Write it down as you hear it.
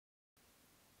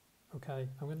Okay,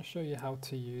 I'm going to show you how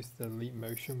to use the Leap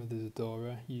Motion with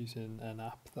Isadora using an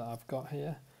app that I've got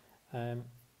here. I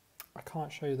can't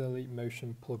show you the Leap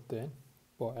Motion plugged in,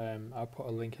 but I'll put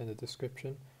a link in the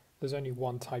description. There's only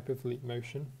one type of Leap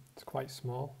Motion. It's quite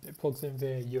small. It plugs in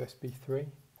via USB 3.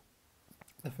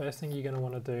 The first thing you're going to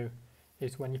want to do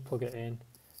is when you plug it in,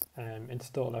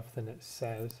 install everything it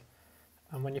says.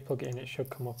 And when you plug it in, it should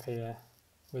come up here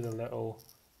with a little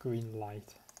green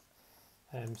light.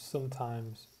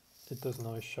 Sometimes it doesn't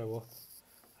always show up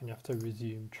and you have to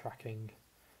resume tracking.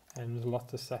 And there's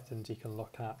lots of settings you can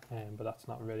look at, but that's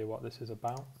not really what this is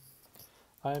about.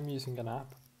 I am using an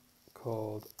app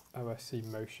called OSC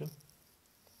Motion,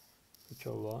 which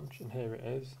will launch, and here it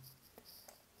is.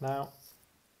 Now,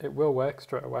 it will work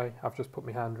straight away. I've just put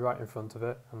my hand right in front of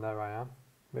it, and there I am,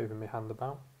 moving my hand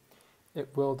about. It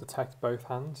will detect both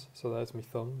hands, so there's my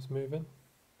thumbs moving,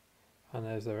 and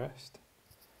there's the rest.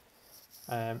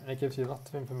 And it gives you lots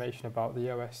of information about the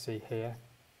OSC here,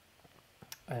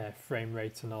 frame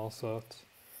rates and all sorts.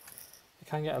 It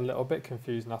can get a little bit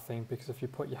confusing, I think, because if you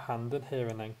put your hand in here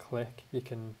and then click, you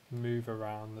can move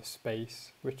around the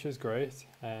space, which is great.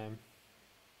 It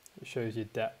shows you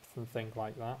depth and things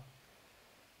like that,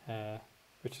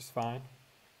 which is fine.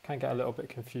 Can get a little bit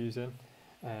confusing,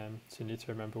 so you need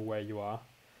to remember where you are.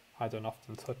 I don't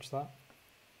often touch that,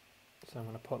 so I'm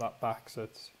going to put that back so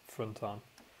it's front on.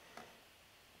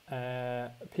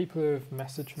 People who have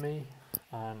messaged me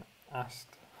and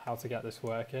asked how to get this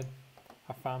working,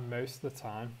 I found most of the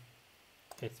time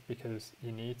it's because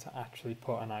you need to actually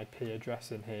put an IP address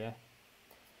in here.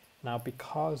 Now,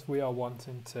 because we are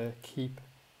wanting to keep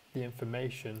the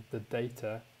information, the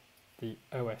data, the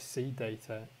OSC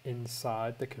data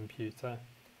inside the computer,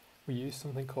 we use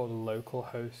something called a local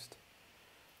host.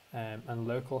 And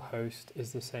local host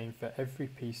is the same for every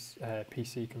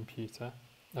PC computer,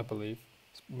 I believe.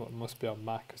 It must be on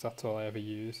Mac because that's all I ever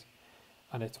use.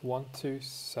 And it's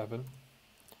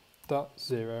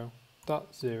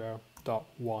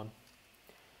 127.0.0.1.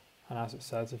 And as it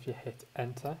says, if you hit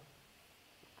enter,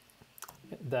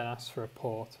 it then asks for a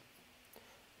port.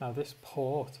 Now this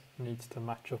port needs to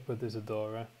match up with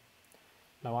Isadora.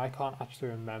 Now I can't actually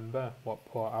remember what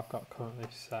port I've got currently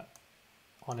set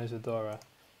on Isadora,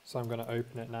 so I'm going to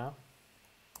open it now.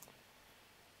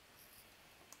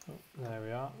 Oh, there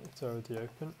we are, it's already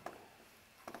open.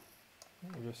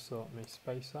 Let me just sort my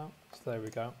space out. So there we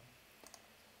go.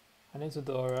 And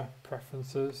Isadora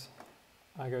preferences,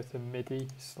 I go to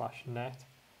MIDI/net, and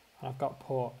I've got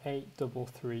port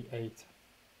 8338.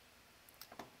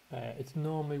 It's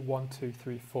normally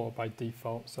 1234 by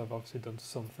default, so I've obviously done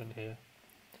something here.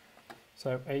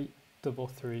 So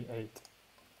 8338.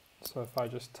 So if I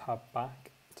just tab back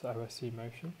to OSC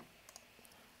Motion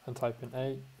and type in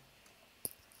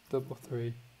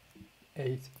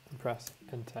 8338 and press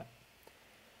enter.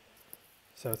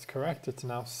 So it's correct, it's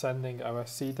now sending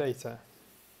OSC data,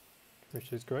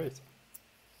 which is great.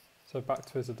 So back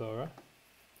to Isadora.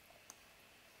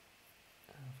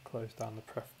 I've closed down the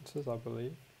preferences, I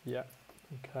believe. Yeah,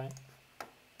 okay.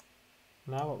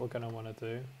 Now what we're going to want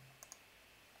to do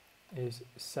is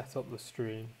set up the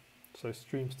stream. So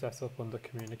stream setup under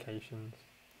communications.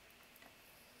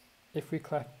 If we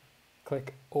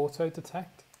click auto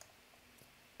detect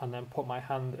and then put my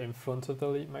hand in front of the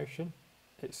Leap Motion,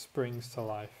 it springs to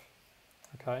life,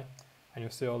 okay? And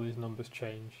you'll see all these numbers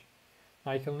change.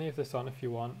 Now you can leave this on if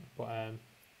you want, but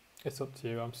it's up to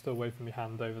you. I'm still waving my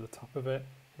hand over the top of it,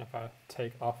 and if I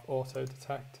take off auto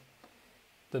detect,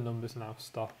 the numbers now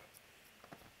stop.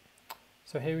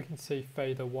 So here we can see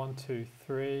fader 1, 2,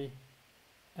 3,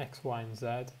 X, Y, and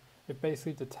Z. It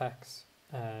basically detects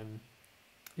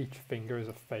each finger as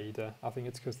a fader. I think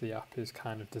it's because the app is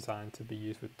kind of designed to be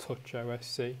used with Touch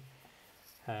OSC.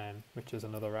 Which is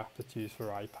another app that's used for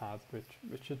iPad,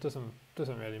 which it doesn't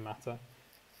really matter.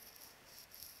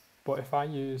 But if I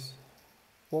use,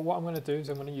 well, what I'm going to do is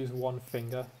I'm going to use one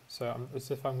finger, so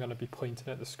as if I'm going to be pointing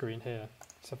at the screen here.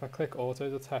 So if I click auto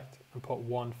detect and put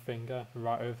one finger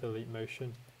right over the Leap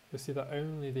Motion, you'll see that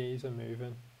only these are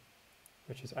moving,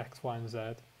 which is X, Y, and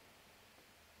Z.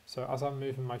 So as I'm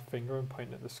moving my finger and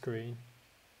pointing at the screen,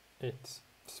 it's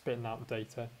spitting out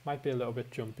data. Might be a little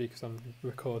bit jumpy because I'm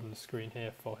recording the screen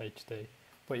here full HD,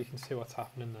 but you can see what's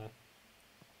happening there.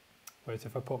 Whereas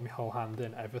if I put my whole hand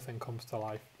in, everything comes to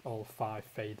life, all 5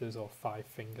 faders or 5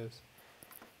 fingers.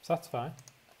 So that's fine.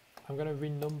 I'm going to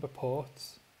renumber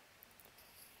ports.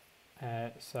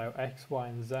 So X, Y,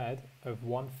 and Z of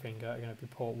one finger are going to be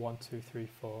port 1, 2, 3,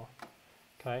 4.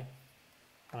 Okay,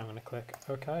 and I'm going to click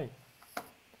OK.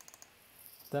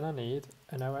 Then I need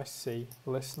an OSC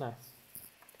listener.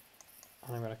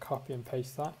 And I'm going to copy and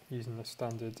paste that using the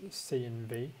standard C and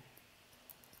V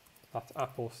That's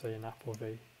Apple C and Apple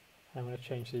V. I'm going to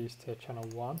change these to channel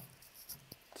 1,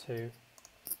 2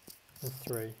 and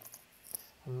 3.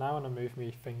 And now when I move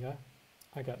my finger,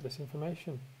 I get this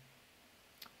information.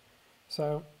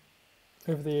 So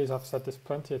over the years I've said this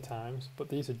plenty of times, but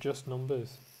these are just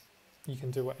numbers. You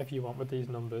can do whatever you want with these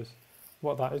numbers.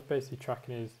 What that is basically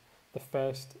tracking is the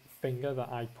first finger that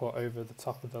I put over the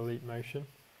top of the leap motion,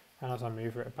 and as I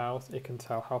move it about, it can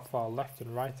tell how far left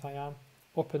and right I am,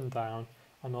 up and down,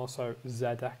 and also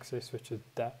z-axis, which is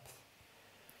depth.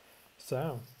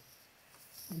 So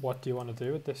what do you want to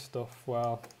do with this stuff?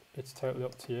 Well, it's totally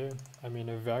up to you. I mean,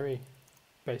 a very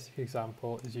basic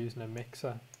example is using a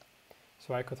mixer.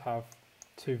 So I could have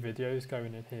two videos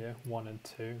going in here, 1 and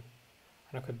 2, and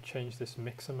I could change this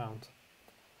mix amount.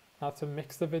 Now to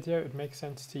mix the video, it would make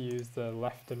sense to use the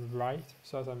left and right.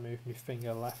 So as I move my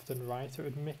finger left and right, it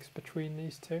would mix between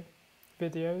these two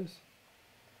videos.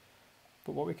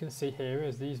 But what we can see here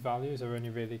is these values are only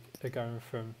really going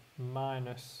from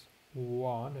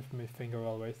 -1, if my finger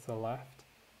all the way to the left,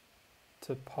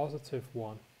 to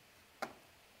 +1.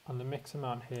 And the mix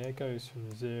amount here goes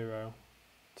from 0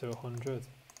 to 100.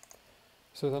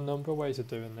 So there's a number of ways of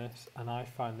doing this, and I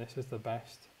find this is the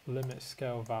best. Limit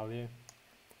scale value.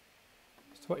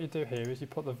 So what you do here is you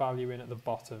put the value in at the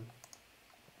bottom,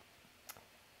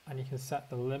 and you can set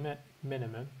the limit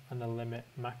minimum and the limit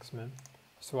maximum.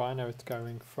 So I know it's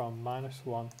going from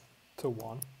 -1 to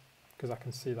 1, because I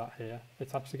can see that here.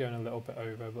 It's actually going a little bit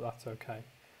over, but that's okay.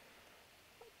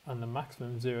 And the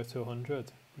maximum 0 to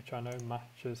 100, which I know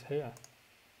matches here.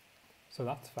 So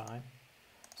that's fine.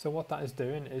 So what that is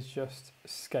doing is just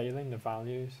scaling the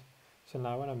values. So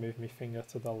now when I move my finger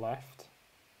to the left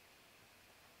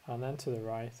and then to the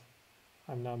right,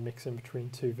 I'm now mixing between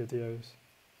two videos.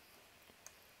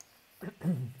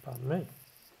 Pardon me.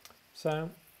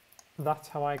 So that's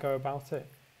how I go about it.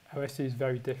 OSC is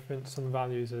very different. Some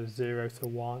values are 0 to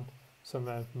 1, some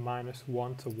are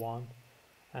 -1 to 1.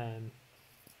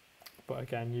 But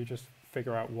again, you just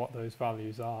figure out what those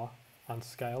values are and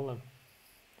scale them.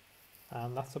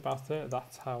 And that's about it.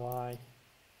 That's how I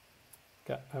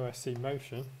get OSC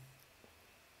motion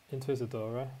into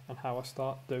Isadora and how I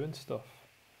start doing stuff.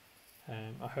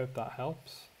 I hope that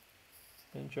helps.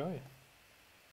 Enjoy.